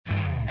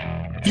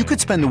You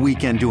could spend the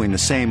weekend doing the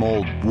same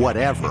old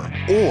whatever,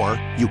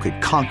 or you could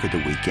conquer the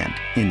weekend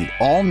in the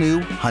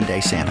all-new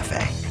Hyundai Santa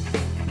Fe.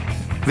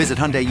 Visit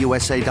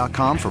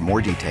HyundaiUSA.com for more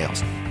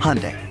details.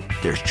 Hyundai,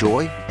 there's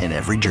joy in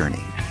every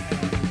journey.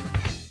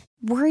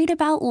 Worried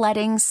about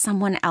letting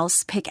someone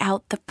else pick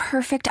out the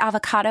perfect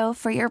avocado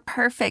for your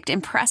perfect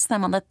impress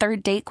them on the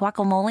third date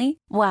guacamole?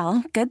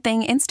 Well, good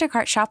thing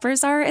Instacart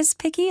shoppers are as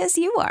picky as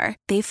you are.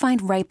 They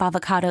find ripe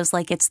avocados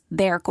like it's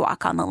their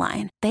guac on the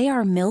line. They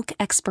are milk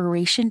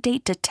expiration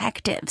date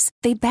detectives.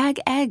 They bag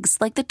eggs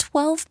like the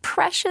 12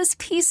 precious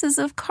pieces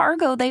of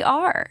cargo they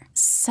are.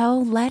 So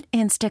let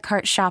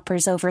Instacart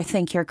shoppers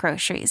overthink your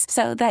groceries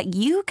so that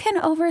you can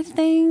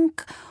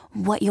overthink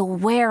what you'll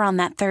wear on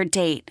that third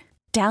date.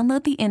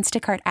 Download the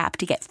Instacart app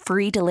to get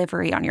free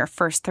delivery on your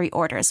first 3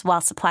 orders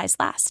while supplies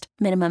last.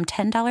 Minimum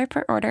 $10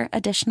 per order.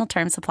 Additional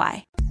terms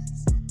apply.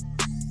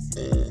 It's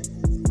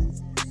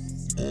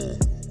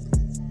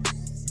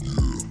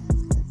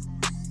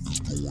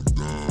going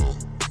down.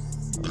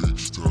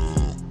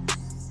 H-Town,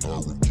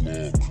 Howard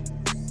Clark,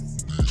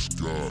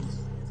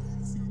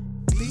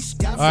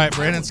 All right,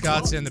 Brandon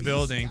Scott's in the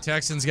building.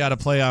 Texans got a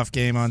playoff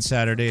game on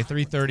Saturday,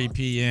 3:30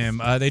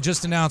 p.m. They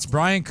just announced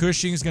Brian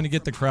Cushing is going to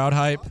get the crowd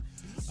hype.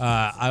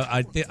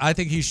 I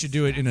think he should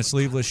do it in a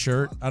sleeveless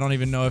shirt. I don't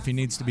even know if he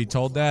needs to be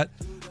told that.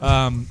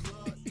 And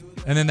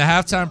then the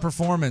halftime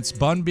performance,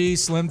 Bun B,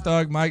 Slim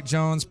Thug, Mike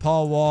Jones,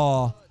 Paul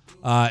Wall,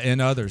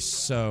 and others.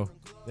 So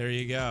there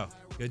you go.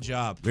 Good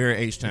job. Very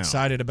H-Town.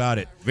 Excited about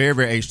it. Very,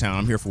 very H-Town.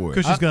 I'm here for it.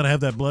 Because she's got to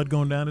have that blood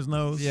going down his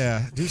nose.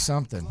 Yeah, do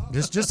something.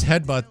 Just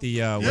headbutt the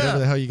whatever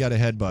the hell you got to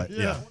headbutt.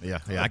 Yeah.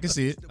 I can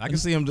see it. I can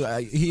see him.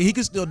 He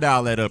can still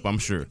dial that up, I'm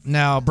sure.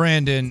 Now,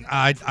 Brandon,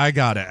 I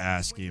got to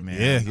ask you,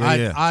 man.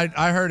 Yeah.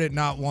 I heard it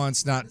not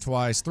once, not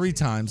twice, 3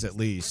 times at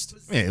least.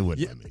 Yeah, it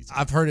wouldn't.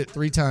 I've heard it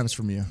 3 times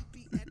from you.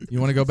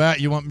 You want to go back?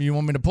 You want me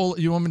to pull?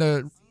 You want me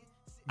to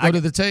go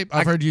to the tape?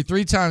 I've heard you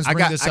 3 times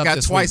bring this up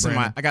this week,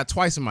 Brandon. I got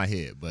twice in my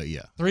head, but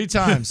yeah. 3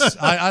 times.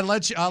 I'll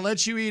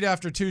let you eat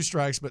after 2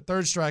 strikes, but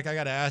 3rd strike, I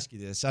got to ask you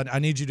this. I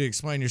need you to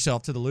explain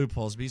yourself to the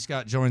loopholes. B.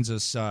 Scott joins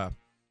us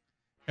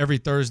every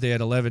Thursday at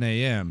 11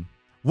 a.m.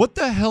 What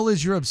the hell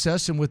is your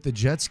obsession with the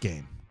Jets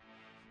game?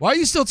 Why are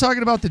you still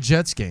talking about the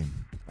Jets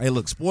game? Hey,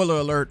 look, spoiler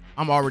alert,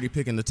 I'm already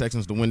picking the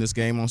Texans to win this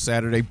game on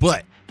Saturday,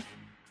 but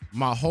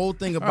my whole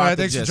thing about the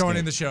thanks Jets for joining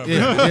game, the show.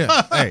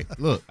 Yeah. Hey,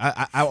 look,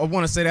 I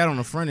want to say that on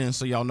the front end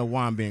so y'all know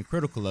why I'm being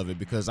critical of it,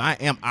 because I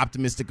am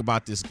optimistic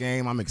about this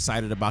game. I'm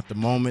excited about the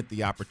moment,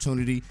 the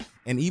opportunity,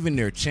 and even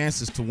their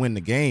chances to win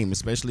the game,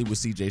 especially with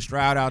C.J.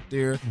 Stroud out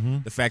there. Mm-hmm.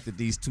 The fact that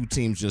these 2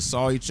 teams just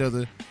saw each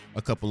other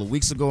a couple of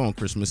weeks ago on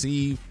Christmas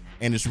Eve,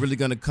 and it's really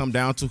going to come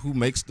down to who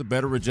makes the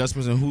better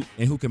adjustments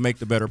and who can make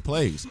the better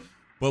plays.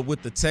 But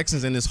with the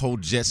Texans and this whole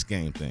Jets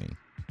game thing,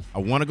 I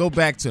want to go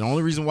back to it. The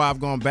only reason why I've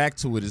gone back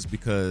to it is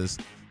because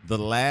the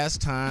last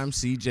time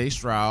C.J.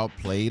 Stroud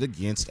played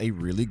against a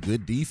really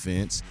good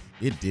defense,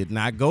 it did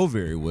not go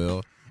very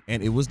well,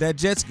 and it was that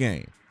Jets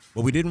game.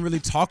 But we didn't really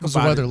talk about it.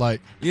 What's the weather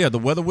like? Yeah, the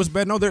weather was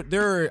bad. No,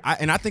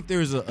 I think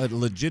there's a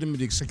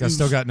legitimate excuse. I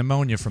still got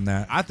pneumonia from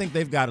that. I think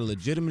they've got a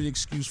legitimate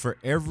excuse for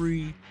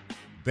every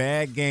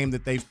bad game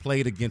that they've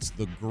played against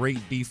the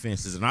great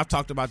defenses. And I've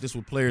talked about this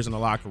with players in the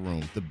locker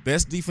room. The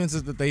best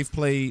defenses that they've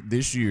played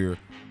this year,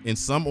 in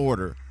some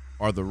order,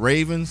 are the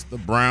Ravens, the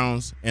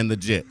Browns, and the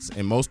Jets.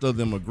 And most of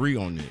them agree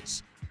on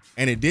this.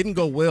 And it didn't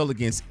go well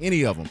against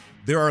any of them.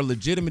 There are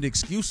legitimate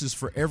excuses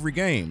for every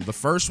game. The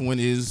first one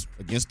is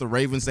against the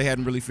Ravens. They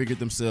hadn't really figured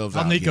themselves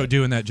out. How's Nico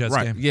doing that Jets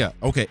right. game? Yeah.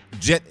 Okay.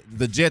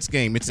 The Jets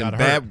game. It's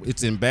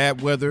in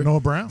bad weather. Noah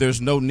Brown.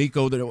 There's no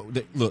Nico.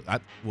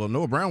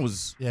 Noah Brown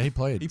was. Yeah, he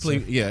played. He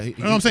played. So. Yeah.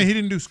 I'm saying he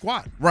didn't do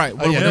squat. Right.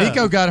 Well,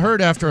 Nico got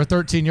hurt after a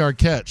 13-yard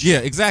catch.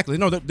 Yeah, exactly.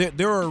 No,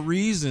 there are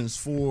reasons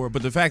for,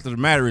 but the fact of the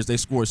matter is they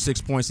scored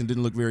 6 points and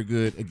didn't look very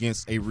good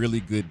against a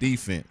really good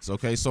defense.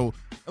 Okay, so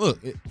look,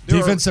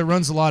 defense that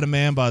runs a lot of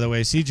man. By the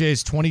way,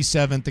 CJ's 27th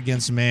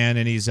against man,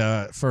 and he's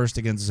first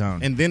against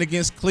zone. And then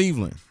against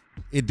Cleveland,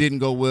 it didn't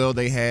go well.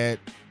 They had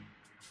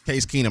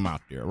Case Keenum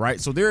out there,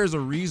 right? So there is a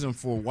reason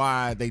for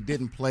why they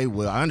didn't play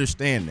well. I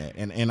understand that,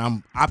 and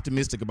I'm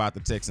optimistic about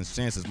the Texans'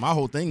 chances. My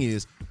whole thing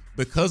is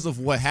because of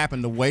what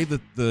happened, the way that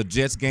the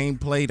Jets game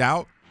played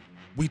out,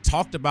 we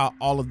talked about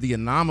all of the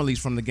anomalies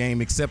from the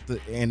game except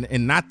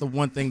and not the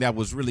one thing that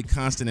was really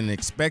constant and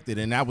expected,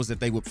 and that was that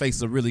they would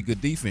face a really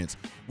good defense.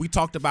 We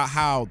talked about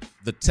how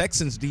the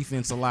Texans'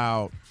 defense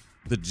allowed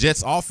the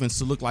Jets' offense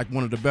to look like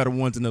one of the better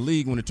ones in the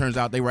league when it turns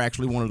out they were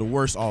actually one of the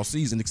worst all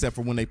season except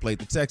for when they played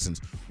the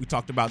Texans. We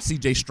talked about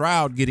C.J.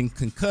 Stroud getting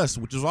concussed,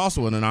 which is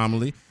also an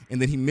anomaly,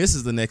 and then he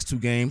misses the next 2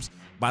 games.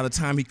 By the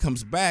time he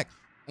comes back,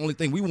 only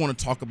thing we want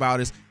to talk about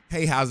is,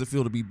 hey, how's it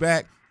feel to be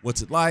back?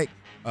 What's it like?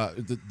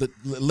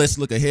 Let's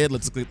look ahead.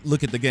 Let's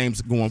look at the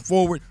games going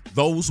forward.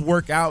 Those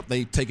work out.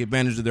 They take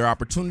advantage of their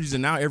opportunities,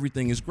 and now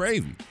everything is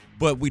gravy.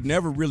 But we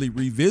never really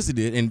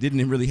revisited and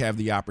didn't really have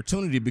the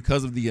opportunity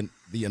because of the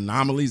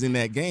anomalies in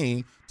that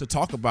game to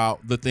talk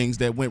about the things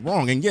that went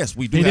wrong. And yes,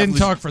 we do. He didn't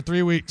talk for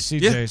 3 weeks,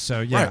 CJ. Yeah,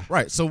 So yeah,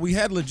 right. So we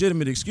had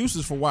legitimate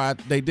excuses for why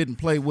they didn't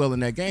play well in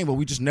that game, but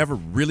we just never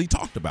really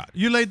talked about it.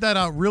 You laid that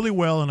out really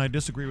well, and I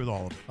disagree with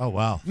all of it. Oh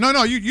wow.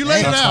 No, you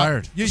laid it out.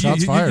 Fired.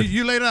 Shots fired.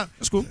 You laid it out.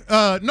 That's cool.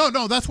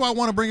 No, that's why I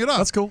want to bring it up.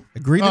 That's cool.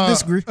 Agree to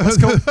disagree. That's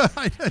cool.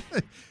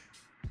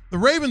 The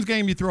Ravens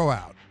game you throw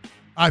out,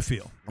 I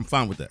feel. I'm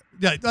fine with that.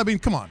 Yeah, I mean,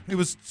 come on. It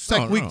was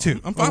week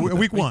 2. I'm fine with that.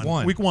 Week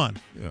one. Week one.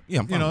 Yeah,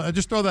 I'm fine with that.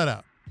 Just throw that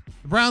out.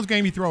 The Browns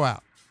game you throw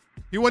out.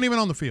 He wasn't even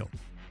on the field.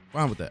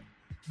 Fine with that.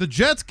 The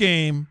Jets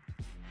game,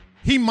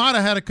 he might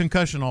have had a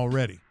concussion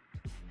already.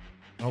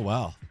 Oh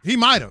wow. He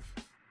might have.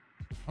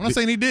 I'm not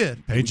saying he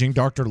did. Paging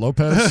Dr.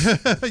 Lopez.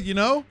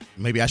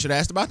 Maybe I should have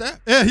asked about that.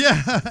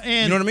 Yeah.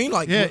 And you know what I mean?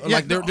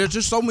 Like there's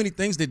just so many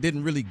things that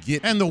didn't really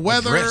get and the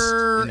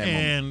weather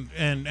in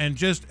that and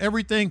just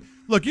everything.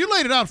 Look, you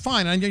laid it out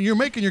fine, and you're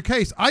making your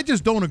case. I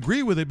just don't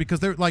agree with it because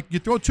they're like you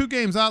throw 2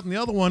 games out, and the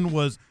other one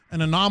was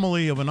an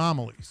anomaly of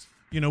anomalies.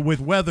 With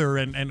weather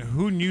and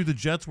who knew the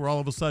Jets were all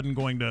of a sudden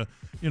going to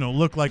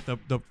look like the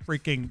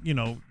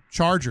freaking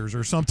Chargers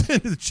or something,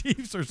 the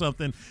Chiefs or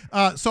something.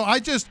 So I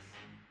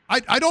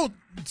don't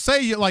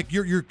say like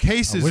your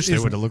case is. I wish they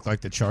would have looked like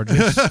the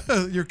Chargers.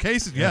 Your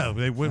case is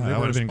they would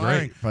have been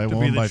great. Probably to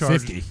won be the by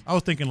Chargers. 50. I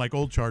was thinking like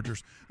old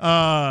Chargers.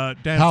 How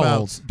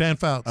old? Dan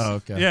Fouts. Oh,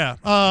 okay. Yeah.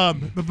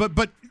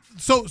 But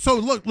so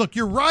look,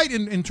 you're right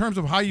in terms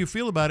of how you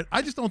feel about it.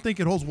 I just don't think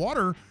it holds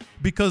water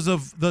because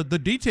of the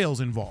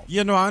details involved.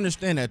 Yeah, no, I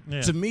understand that.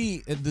 Yeah. To me,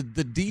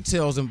 the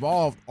details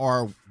involved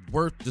are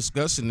worth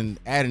discussing and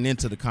adding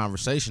into the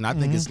conversation. I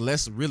think it's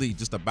less really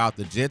just about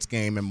the Jets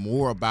game and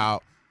more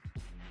about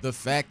the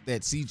fact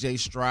that C.J.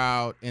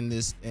 Stroud and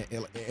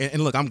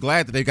look, I'm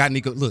glad that they got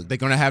Nico. Look, they're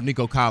going to have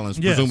Nico Collins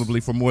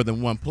presumably for more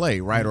than one play,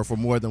 right, or for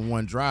more than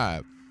one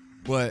drive.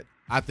 But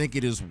I think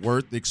it is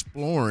worth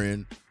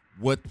exploring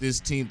what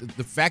this team,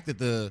 the fact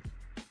that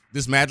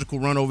this magical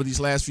run over these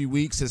last few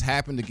weeks has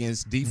happened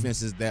against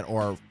defenses that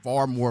are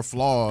far more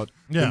flawed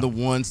than the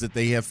ones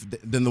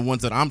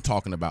that I'm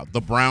talking about.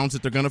 The Browns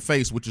that they're going to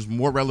face, which is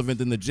more relevant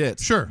than the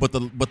Jets. Sure. But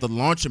the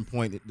launching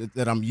point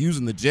that I'm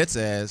using the Jets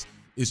as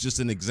is just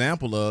an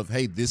example of,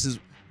 hey, this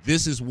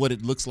is what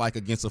it looks like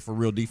against a for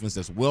real defense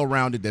that's well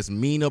rounded, that's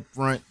mean up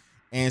front,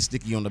 and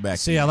sticky on the back.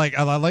 See, I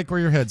like where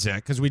your head's at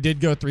because we did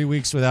go 3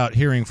 weeks without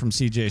hearing from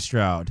C.J.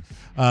 Stroud,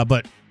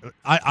 but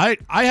I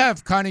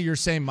have kind of your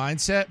same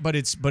mindset, but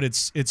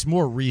it's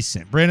more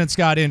recent. Brandon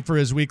Scott in for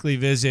his weekly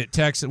visit.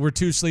 We're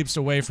 2 sleeps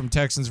away from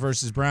Texans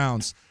versus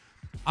Browns.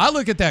 I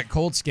look at that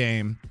Colts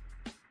game,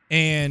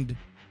 and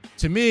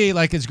to me,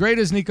 like as great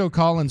as Nico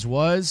Collins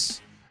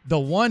was, the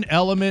one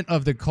element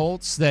of the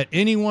Colts that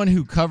anyone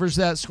who covers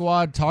that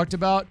squad talked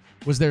about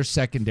was their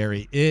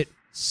secondary. It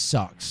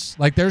sucks.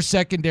 Like their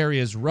secondary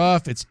is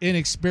rough. It's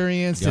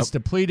inexperienced. It's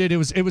depleted.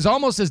 It was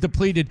almost as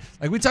depleted.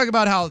 Like we talk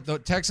about how the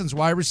Texans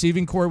wide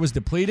receiving core was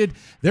depleted.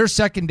 Their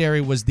secondary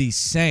was the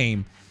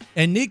same.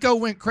 And Nico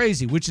went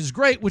crazy, which is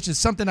great, which is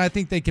something I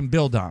think they can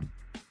build on.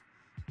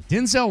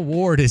 Denzel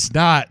Ward is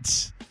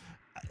not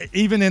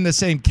even in the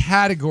same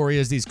category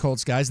as these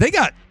Colts guys. They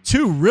got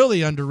 2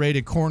 really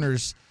underrated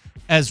corners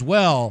as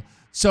well.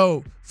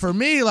 So for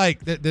me,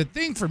 like the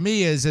thing for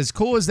me is as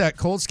cool as that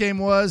Colts game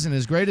was and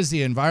as great as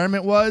the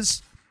environment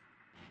was,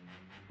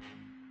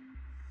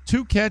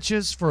 2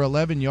 catches for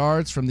 11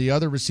 yards from the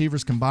other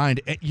receivers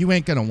combined, you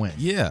ain't going to win.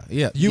 Yeah.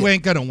 You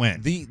ain't going to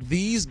win.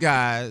 These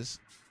guys,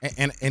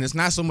 and it's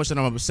not so much that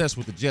I'm obsessed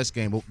with the Jets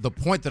game, but the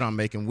point that I'm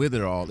making with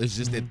it all is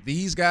just that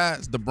these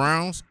guys, the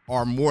Browns,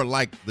 are more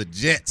like the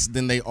Jets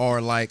than they are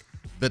like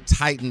the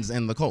Titans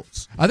and the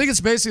Colts. I think it's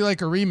basically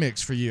like a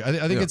remix for you.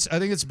 I think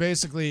it's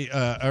basically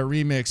a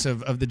remix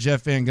of the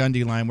Jeff Van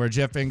Gundy line where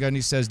Jeff Van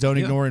Gundy says, don't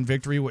ignore in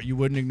victory what you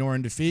wouldn't ignore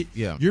in defeat.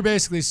 Yeah. You're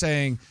basically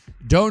saying,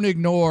 don't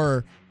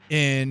ignore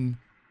in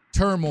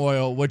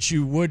turmoil what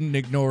you wouldn't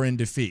ignore in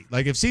defeat.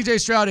 Like if C.J.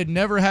 Stroud had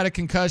never had a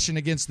concussion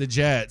against the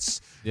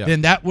Jets,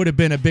 then that would have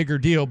been a bigger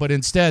deal. But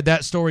instead,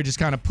 that story just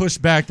kind of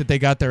pushed back that they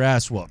got their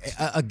ass whooped.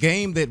 A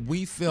game that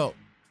we felt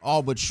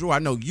all but sure. I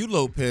know you,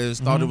 Lopez,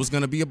 thought it was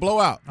going to be a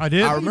blowout. I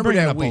did. I remember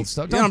that week.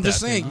 I'm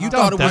just saying, you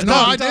thought it was. No,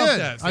 I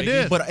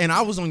did. And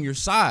I was on your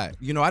side.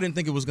 I didn't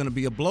think it was going to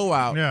be a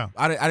blowout. Yeah.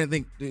 I didn't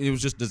think it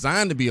was just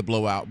designed to be a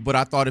blowout. But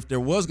I thought if there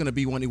was going to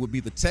be one, it would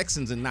be the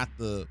Texans and not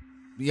the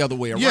other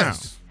way around.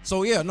 Yes.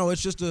 So no,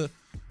 it's just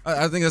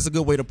I think that's a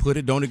good way to put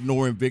it. Don't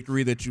ignore in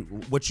victory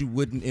what you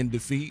wouldn't in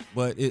defeat.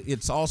 But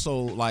it's also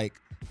like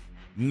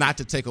not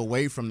to take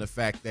away from the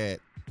fact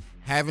that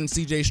having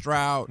C.J.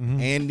 Stroud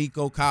and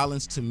Nico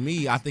Collins, to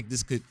me, I think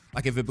this could,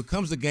 like, if it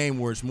becomes a game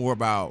where it's more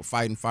about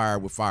fighting fire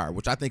with fire,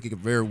 which I think it could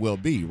very well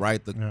be,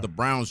 right? The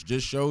Browns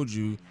just showed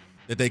you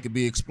that they could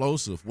be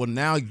explosive. Well,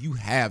 now you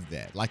have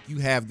that. Like, you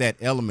have that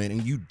element,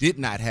 and you did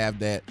not have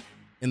that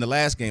in the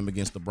last game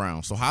against the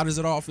Browns. So how does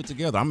it all fit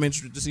together? I'm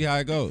interested to see how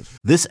it goes.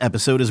 This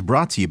episode is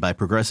brought to you by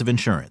Progressive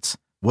Insurance.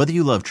 Whether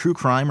you love true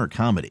crime or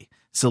comedy,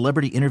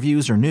 celebrity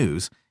interviews or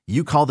news,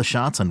 you call the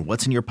shots on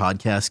what's in your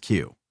podcast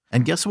queue.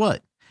 And guess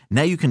what?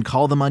 Now you can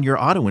call them on your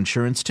auto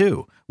insurance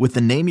too with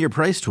the Name Your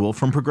Price tool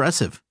from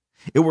Progressive.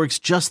 It works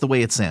just the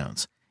way it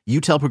sounds. You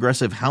tell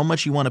Progressive how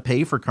much you want to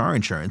pay for car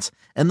insurance,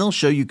 and they'll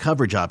show you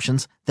coverage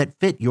options that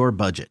fit your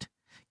budget.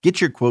 Get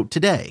your quote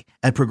today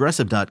at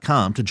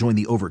Progressive.com to join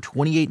the over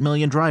 28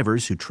 million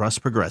drivers who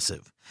trust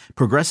Progressive.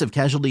 Progressive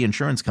Casualty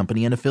Insurance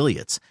Company and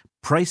Affiliates.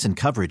 Price and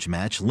coverage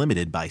match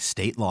limited by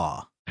state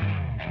law.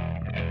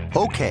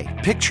 Okay,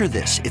 picture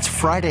this. It's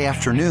Friday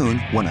afternoon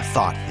when a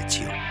thought hits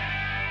you.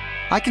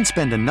 I can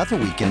spend another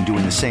weekend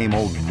doing the same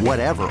old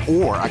whatever,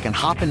 or I can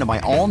hop into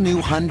my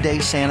all-new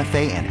Hyundai Santa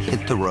Fe and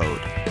hit the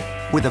road.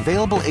 With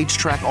available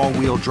H-Track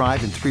all-wheel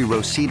drive and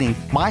 3-row seating,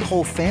 my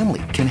whole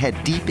family can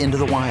head deep into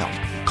the wild.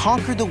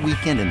 Conquer the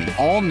weekend in the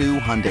all-new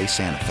Hyundai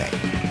Santa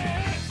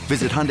Fe.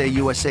 Visit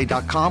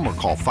HyundaiUSA.com or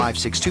call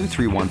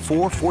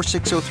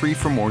 562-314-4603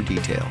 for more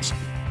details.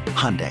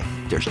 Hyundai,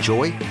 there's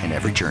joy in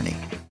every journey.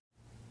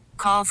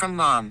 Call from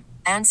mom.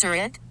 Answer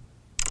it.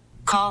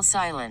 Call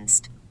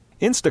silenced.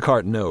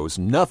 Instacart knows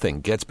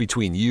nothing gets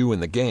between you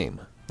and the game.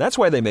 That's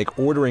why they make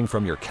ordering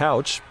from your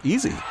couch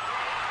easy.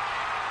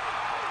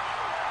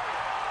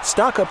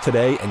 Stock up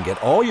today and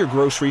get all your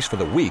groceries for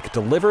the week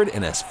delivered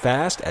in as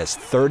fast as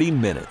 30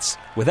 minutes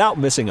without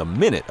missing a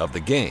minute of the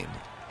game.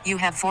 You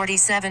have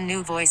 47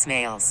 new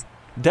voicemails.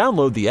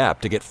 Download the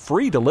app to get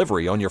free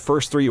delivery on your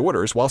first 3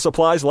 orders while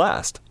supplies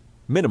last.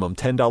 Minimum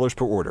 $10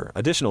 per order.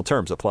 Additional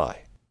terms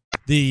apply.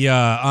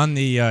 On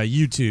the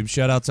YouTube,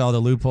 shout out to all the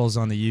loopholes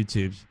on the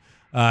YouTube.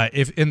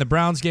 If in the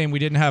Browns game we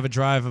didn't have a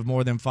drive of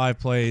more than 5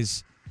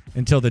 plays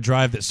until the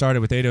drive that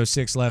started with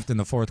 8:06 left in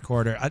the fourth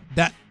quarter,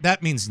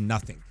 that means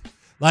nothing.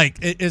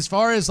 Like, as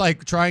far as,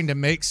 like, trying to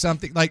make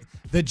something, like,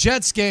 the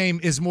Jets game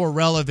is more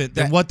relevant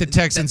than what the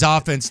Texans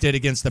offense did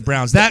against the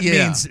Browns. That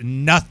means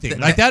nothing.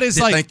 That is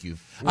like, thank you.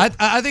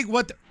 I think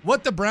what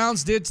the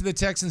Browns did to the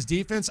Texans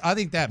defense, I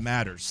think that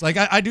matters. Like,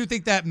 I do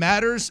think that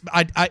matters.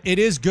 It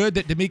is good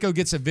that D'Amico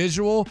gets a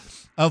visual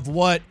of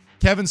what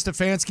Kevin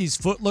Stefanski's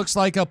foot looks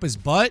like up his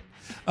butt.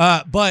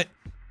 But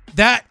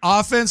that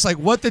offense, like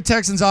what the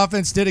Texans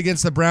offense did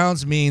against the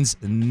Browns, means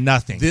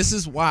nothing. This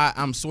is why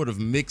I'm sort of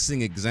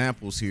mixing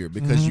examples here,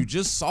 because you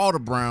just saw the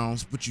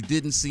Browns, but you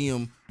didn't see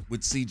them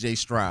with C.J.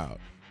 Stroud.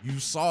 You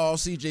saw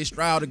C.J.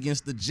 Stroud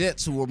against the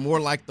Jets, who were more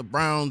like the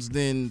Browns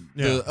than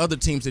the other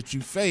teams that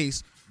you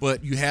face,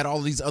 but you had all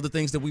these other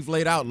things that we've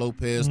laid out,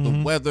 Lopez,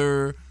 the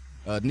weather,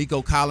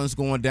 Nico Collins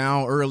going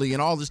down early,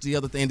 and all this the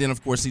other thing. And then,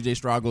 of course, C.J.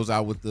 Stroud goes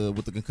out with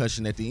the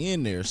concussion at the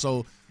end there.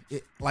 So,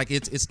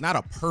 it's not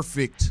a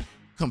perfect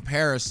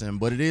comparison,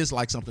 but it is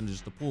like something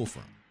just to pull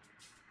from.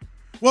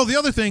 Well, the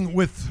other thing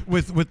with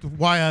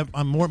why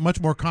I'm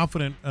much more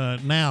confident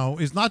now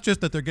is not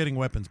just that they're getting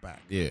weapons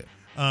back. Yeah.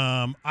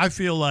 I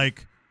feel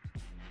like,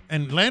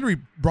 and Landry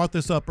brought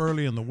this up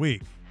early in the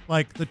week,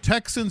 like the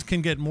Texans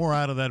can get more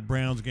out of that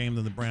Browns game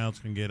than the Browns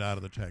can get out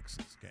of the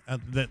Texans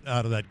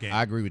out of that game.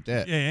 I agree with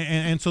that. Yeah,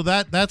 and so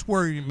that's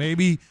where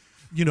maybe,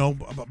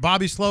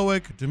 Bobby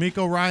Slowick,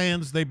 D'Amico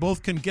Ryans, they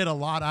both can get a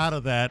lot out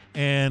of that.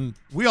 And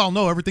we all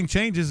know everything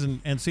changes,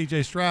 and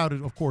C.J. Stroud,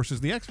 of course,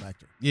 is the X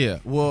factor. Yeah,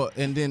 well,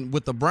 and then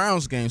with the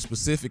Browns game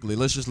specifically,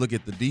 let's just look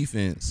at the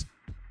defense.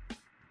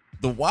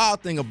 The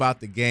wild thing about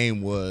the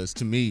game was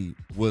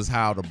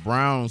how the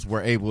Browns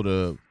were able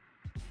to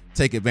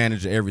take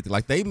advantage of everything.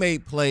 Like, they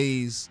made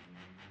plays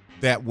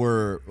that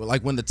were,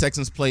 like, when the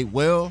Texans played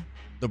well,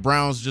 the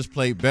Browns just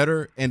played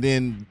better, and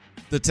then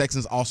the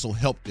Texans also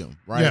helped them,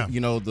 right? Yeah.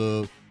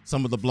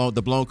 Some of the blown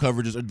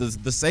coverages, or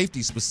the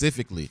safety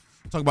specifically.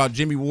 Talk about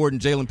Jimmy Ward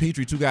and Jalen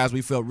Petrie, 2 guys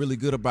we felt really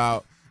good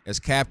about as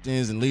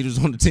captains and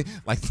leaders on the team.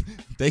 Like,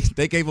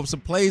 they gave up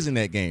some plays in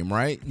that game,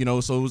 right?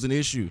 So it was an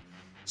issue.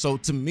 So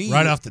to me,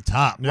 right off the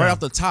top, and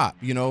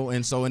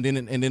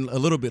then a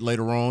little bit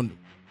later on,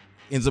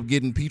 ends up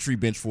getting Petrie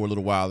benched for a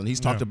little while, and he's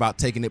talked about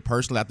taking it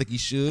personally. I think he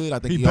should. I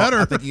think he better.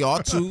 I think he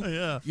ought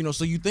to. Yeah.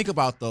 So you think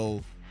about,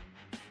 though,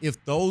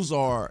 if those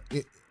are,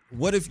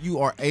 what if you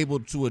are able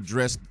to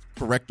address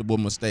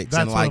correctable mistakes?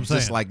 That's and what I'm saying.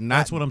 Just like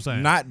That's what I'm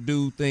saying. Not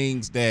do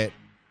things that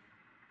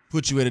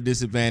put you at a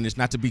disadvantage.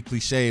 Not to be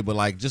cliche, but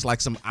like just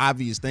like some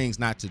obvious things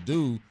not to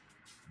do.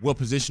 What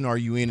position are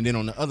you in? And then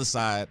on the other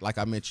side, like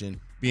I mentioned,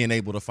 being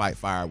able to fight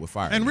fire with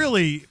fire. And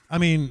really, I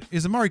mean,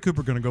 is Amari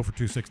Cooper going to go for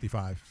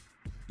 265?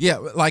 Yeah,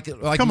 like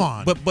come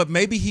on. But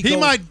maybe he goes,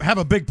 might have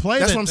a big play.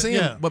 That's what I'm saying.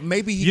 Yeah. But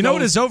maybe he know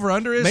what his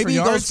over-under is maybe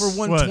for yards? Goes for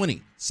 120.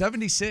 What?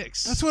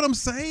 76. That's what I'm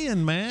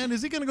saying, man.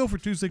 Is he going to go for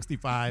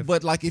 265?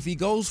 But like if he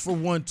goes for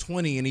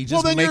 120 and he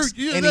just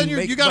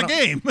you got a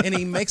game. And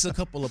he makes a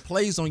couple of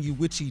plays on you,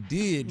 which he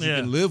did, you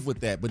can live with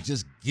that. But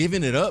just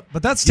giving it up.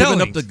 But that's giving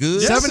telling. up the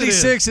goods.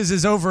 76 is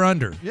his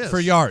over-under for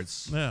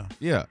yards. Yeah.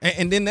 Yeah.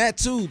 And then that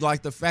too,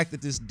 like the fact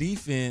that this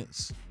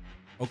defense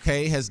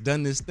has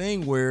done this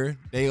thing where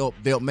they'll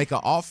make an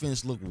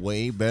offense look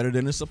way better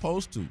than it's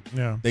supposed to.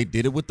 Yeah. They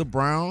did it with the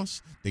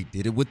Browns. They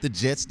did it with the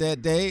Jets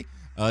that day.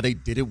 They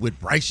did it with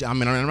Bryce. I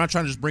mean, I'm not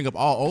trying to just bring up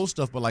all old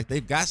stuff, but like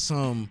they've got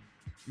some.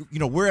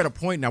 We're at a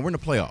point now. We're in the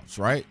playoffs,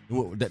 right?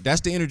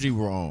 That's the energy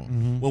we're on.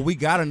 Mm-hmm. Well, we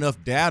got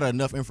enough data,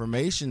 enough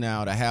information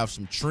now to have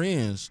some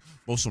trends,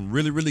 both some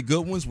really, really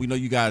good ones. We know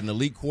you got an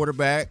elite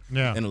quarterback,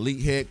 an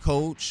elite head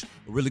coach,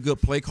 a really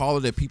good play caller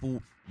that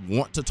people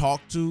want to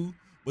talk to,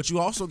 but you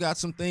also got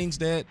some things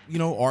that, you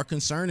know, are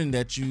concerning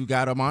that you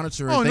got to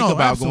monitor and think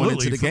about going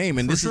into the game.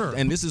 And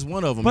this is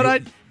one of them.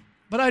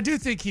 But I do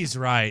think he's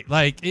right.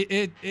 Like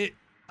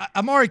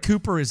Amari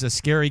Cooper is a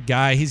scary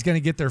guy. He's going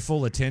to get their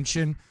full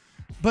attention.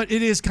 But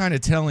it is kind of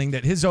telling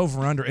that his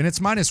over-under, and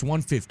it's minus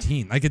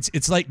 115. Like,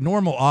 it's like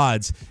normal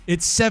odds.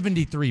 It's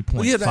 73.5.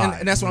 Well, yeah,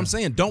 and that's what I'm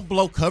saying. Don't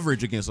blow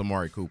coverage against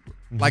Amari Cooper.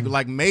 Mm-hmm.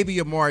 Like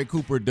maybe Amari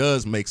Cooper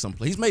does make some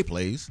plays. He's made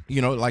plays.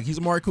 You know, like he's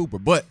Amari Cooper.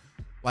 But,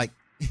 like,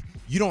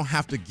 you don't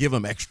have to give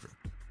him extra.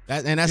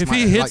 If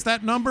he hits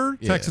that number,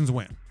 Texans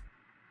win.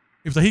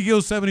 If he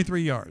goes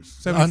 73 yards.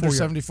 74 Under yards.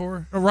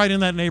 74? Right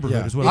in that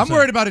neighborhood is what I'm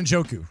worried about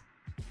Njoku.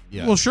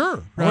 Yeah. Well,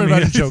 sure. I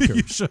mean,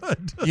 you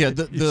should. Yeah,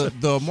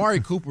 the Amari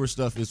Cooper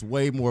stuff is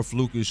way more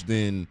flukish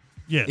than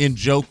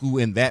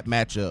Njoku in that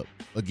matchup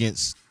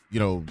against,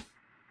 you know,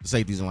 the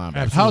safeties and linebackers.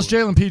 Absolutely. How's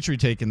Jalen Petrie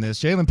taking this?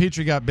 Jalen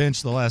Petrie got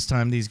benched the last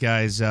time these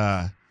guys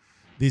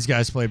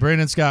played.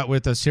 Brandon Scott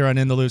with us here on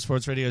In the Loop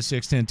Sports Radio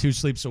 610, 2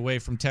 sleeps away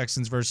from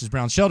Texans versus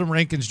Browns. Sheldon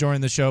Rankin's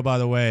joining the show, by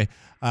the way,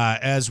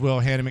 as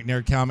will Hannah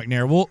McNair, Cal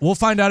McNair. We'll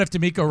find out if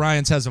D'Amico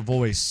Ryans has a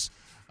voice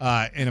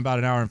in about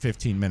an hour and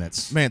 15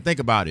 minutes. Man,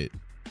 think about it.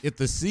 If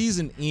the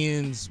season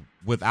ends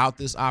without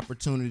this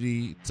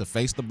opportunity to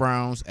face the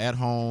Browns at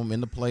home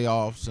in the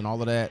playoffs and all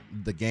of that,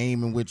 the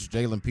game in which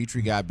Jalen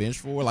Petrie got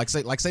benched for,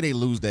 say they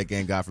lose that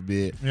game, God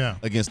forbid,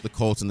 against the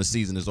Colts and the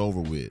season is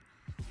over with.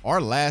 Our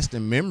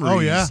lasting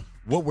memories,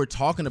 what we're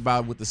talking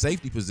about with the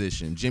safety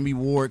position. Jimmy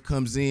Ward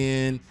comes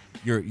in,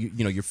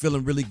 you're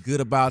feeling really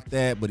good about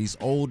that, but he's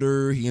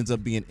older, he ends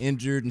up being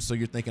injured, and so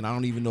you're thinking, I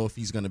don't even know if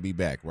he's going to be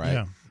back, right?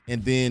 Yeah.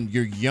 And then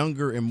your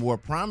younger and more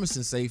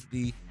promising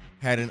safety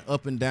had an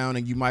up and down,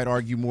 and you might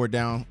argue more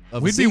down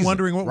of We'd a season, be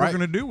wondering what right? we're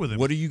going to do with him.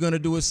 What are you going to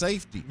do with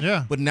safety?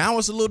 Yeah. But now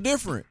it's a little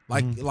different.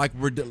 Like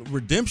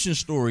redemption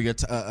story,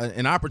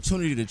 an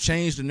opportunity to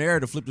change the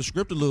narrative, flip the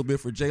script a little bit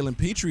for Jalen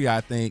Petrie,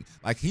 I think.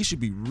 Like, he should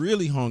be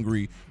really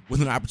hungry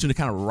with an opportunity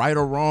to kind of right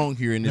or wrong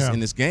here in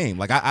this game.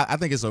 Like, I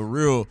think it's a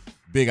real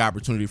big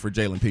opportunity for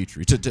Jalen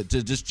Petrie to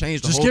just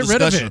change the whole discussion. Just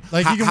get rid of it.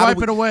 Like, you can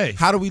wipe it away.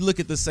 How do we look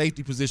at the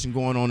safety position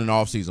going on in the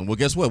offseason? Well,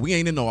 guess what? We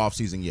ain't in no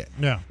offseason yet.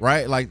 Yeah.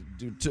 Right? Like,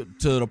 to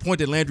the point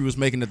that Landry was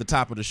making at the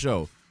top of the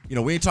show. You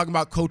know, we ain't talking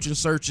about coaching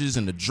searches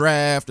and the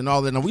draft and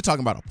all that. No, we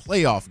talking about a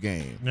playoff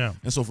game. Yeah.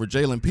 And so for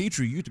Jalen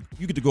Petrie, you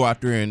get to go out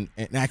there and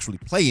actually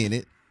play in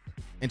it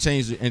and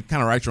change it and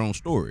kind of write your own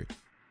story.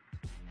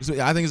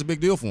 I think it's a big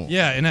deal for him.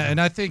 Yeah, and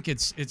I think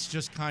it's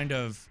just kind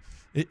of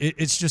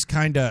it's just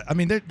kind of. I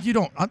mean,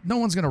 no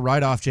one's going to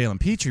write off Jalen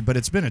Petrie, but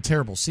it's been a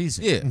terrible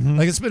season. Yeah,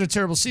 like it's been a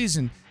terrible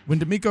season. When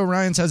D'Amico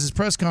Ryans has his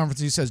press conference,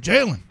 he says,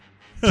 "Jalen,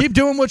 keep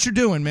doing what you're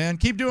doing, man.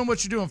 Keep doing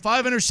what you're doing."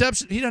 5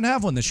 interceptions. He didn't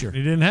have one this year.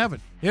 He didn't have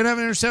it. He didn't have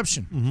an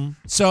interception.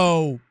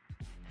 So,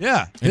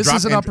 yeah, this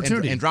is an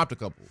opportunity. And dropped a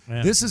couple.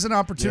 Yeah. This is an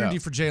opportunity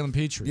for Jalen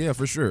Petrie. Yeah,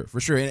 for sure.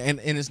 And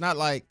it's not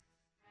like.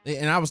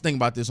 And I was thinking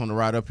about this on the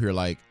ride up here,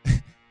 like.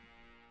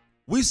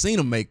 We've seen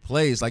him make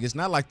plays. Like, it's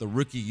not like the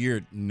rookie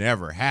year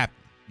never happened.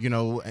 You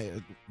know,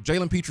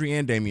 Jalen Petrie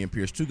and Dameon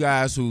Pierce, 2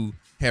 guys who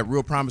had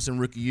real promising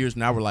rookie years.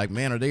 Now we're like,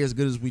 man, are they as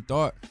good as we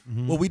thought?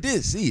 Mm-hmm. Well, we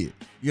did see it.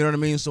 You know what I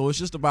mean? So it's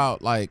just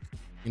about, like,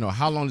 you know,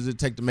 how long does it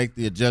take to make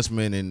the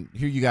adjustment? And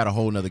here you got a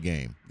whole nother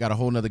game. You got a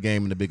whole nother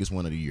game in the biggest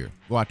one of the year.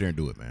 Go out there and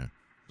do it, man.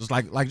 Just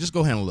just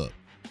go handle up.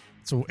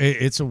 So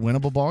it's a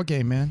winnable ball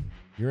game, man.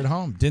 You're at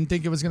home. Didn't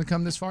think it was going to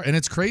come this far. And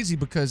it's crazy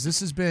because this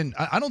has been –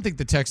 I don't think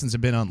the Texans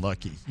have been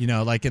unlucky, you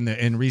know, like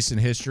in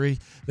recent history.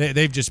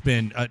 They've just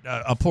been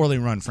a poorly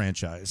run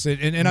franchise.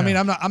 And I mean,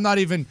 I'm not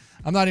even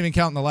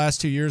counting the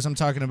last 2 years. I'm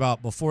talking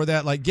about before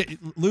that. Like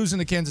losing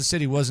to Kansas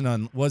City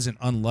wasn't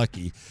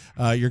unlucky.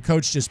 Your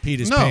coach just peed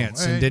his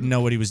pants and didn't know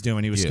what he was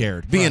doing. He was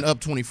scared. Being up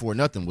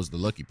 24-0 was the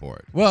lucky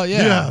part. Well,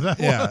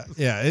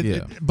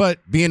 but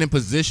being in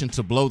position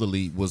to blow the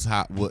lead was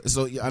hot.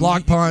 So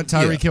block punt,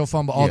 Tyreek Hill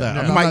fumble, all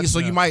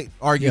that. You might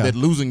argue that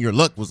losing your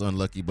luck was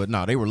unlucky, but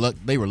no, they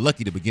were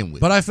lucky to begin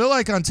with. But I feel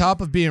like on top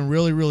of being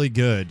really, really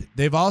good,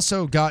 they've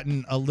also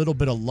gotten a little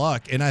bit of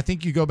luck. And I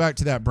think you go back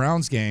to that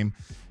Browns game,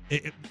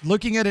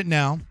 looking at it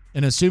now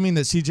and assuming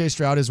that C.J.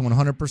 Stroud is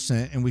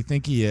 100%, and we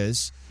think he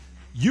is,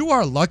 you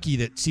are lucky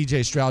that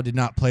C.J. Stroud did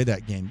not play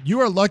that game. You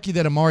are lucky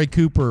that Amari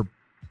Cooper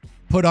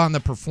put on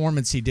the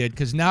performance he did,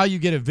 because now you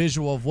get a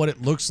visual of what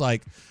it looks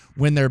like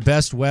when their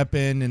best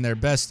weapon and their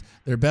best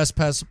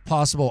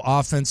possible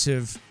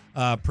offensive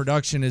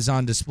production is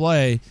on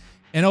display.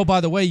 And oh, by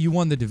the way, you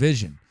won the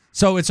division.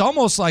 So it's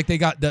almost like they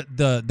got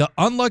the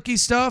unlucky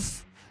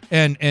stuff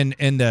and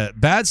the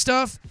bad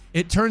stuff.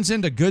 It turns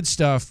into good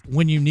stuff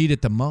when you need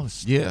it the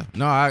most. Yeah,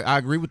 no, I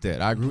agree with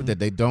that. I agree with that.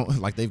 They don't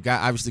they've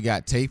obviously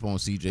got tape on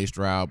C.J.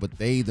 Stroud, but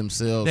they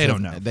themselves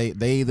don't know. They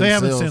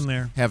themselves haven't seen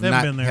there.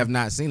 Have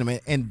not seen him.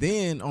 And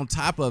then on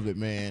top of it,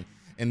 man,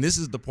 and this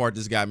is the part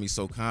that's got me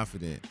so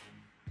confident.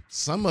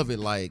 Some of it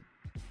like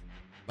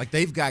Like,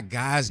 they've got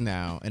guys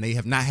now, and they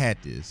have not had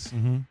this,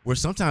 where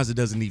sometimes it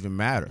doesn't even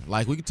matter.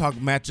 Like, we can talk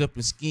matchup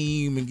and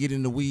scheme and get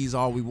in the weeds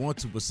all we want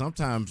to, but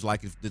sometimes,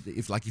 like,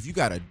 if you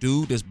got a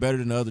dude that's better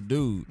than the other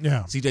dude,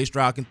 C.J.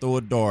 Stroud can throw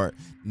a dart,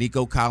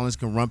 Nico Collins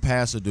can run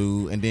past a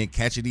dude and then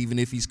catch it even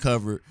if he's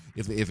covered.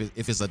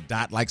 If it's a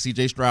dot like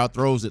C.J. Stroud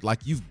throws it, like,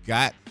 you've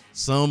got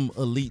some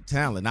elite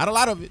talent. Not a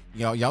lot of it.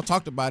 Y'all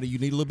talked about it. You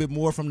need a little bit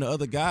more from the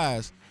other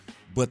guys,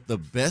 but the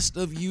best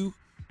of you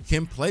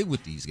can play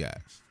with these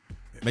guys.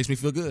 Makes me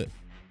feel good.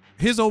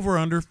 His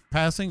over/under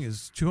passing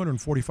is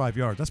 245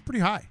 yards. That's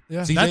pretty high.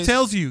 Yeah. That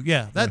tells you,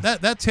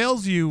 that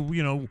tells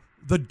you,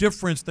 the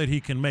difference that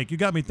he can make. You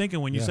got me thinking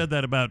when you said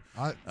that about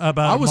I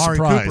was Amari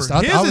surprised. Cooper.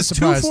 I was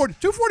surprised.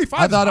 245.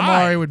 I thought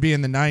high. Amari would be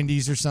in the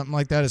 90s or something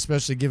like that,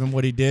 especially given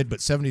what he did. But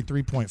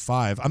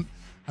 73.5.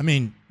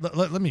 I'd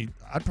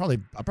probably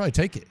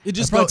take it.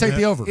 I'd probably take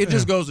the over. It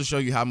just goes to show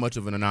you how much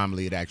of an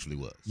anomaly it actually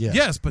was. Yeah.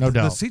 Yes, but no the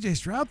doubt. C.J.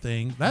 Stroud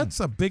thing, that's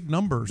a big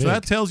number. So Big.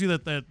 that tells you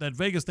that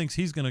Vegas thinks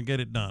he's going to get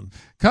it done.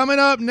 Coming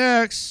up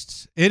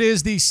next, it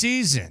is the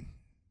season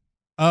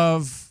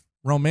of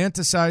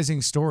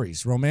romanticizing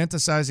stories,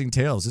 romanticizing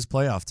tales. It's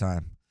playoff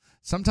time.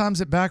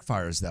 Sometimes it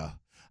backfires, though.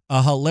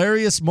 A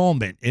hilarious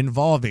moment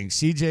involving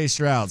C.J.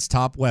 Stroud's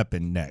top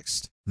weapon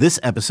next. This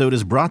episode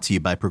is brought to you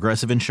by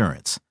Progressive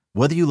Insurance.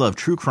 Whether you love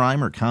true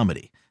crime or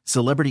comedy,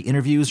 celebrity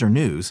interviews or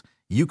news,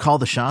 you call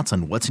the shots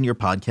on what's in your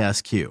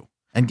podcast queue.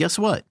 And guess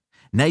what?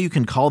 Now you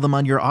can call them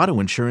on your auto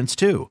insurance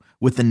too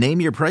with the Name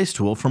Your Price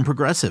tool from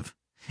Progressive.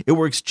 It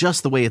works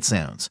just the way it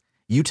sounds.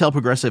 You tell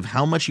Progressive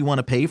how much you want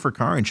to pay for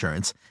car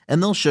insurance,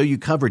 and they'll show you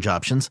coverage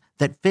options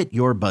that fit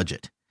your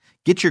budget.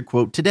 Get your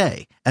quote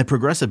today at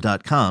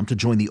Progressive.com to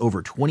join the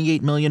over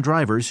 28 million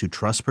drivers who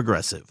trust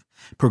Progressive.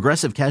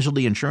 Progressive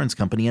Casualty Insurance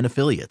Company and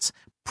Affiliates.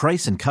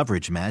 Price and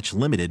coverage match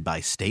limited by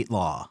state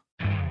law.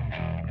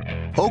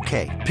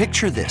 Okay,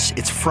 picture this.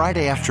 It's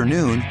Friday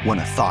afternoon when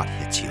a thought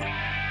hits you.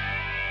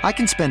 I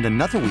can spend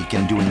another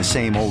weekend doing the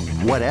same old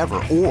whatever,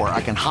 or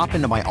I can hop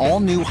into my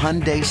all-new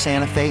Hyundai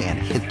Santa Fe and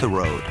hit the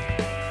road.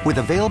 With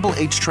available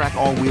H-Track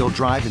all-wheel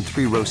drive and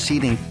 3-row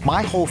seating,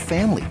 my whole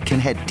family can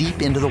head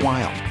deep into the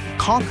wild.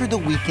 Conquer the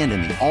weekend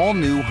in the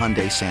all-new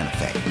Hyundai Santa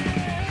Fe.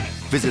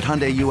 Visit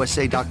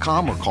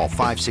HyundaiUSA.com or call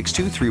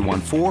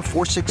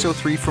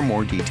 562-314-4603 for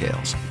more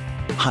details.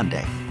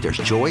 Hyundai, there's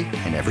joy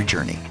in every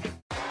journey.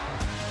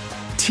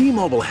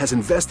 T-Mobile has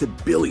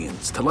invested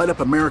billions to light up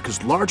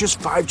America's largest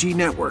 5G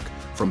network,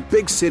 from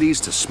big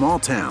cities to small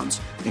towns,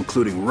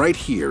 including right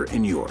here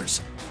in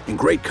yours. And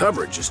great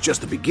coverage is just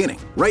the beginning.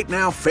 Right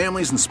now,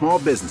 families and small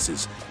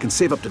businesses can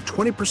save up to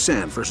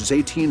 20% versus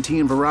AT&T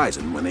and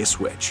Verizon when they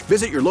switch.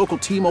 Visit your local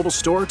T-Mobile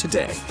store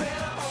today.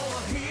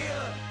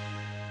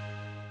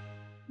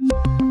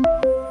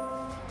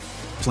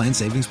 Plan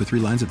savings with 3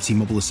 lines of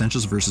T-Mobile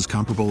Essentials versus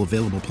comparable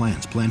available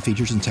plans. Plan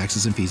features and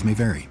taxes and fees may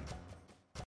vary.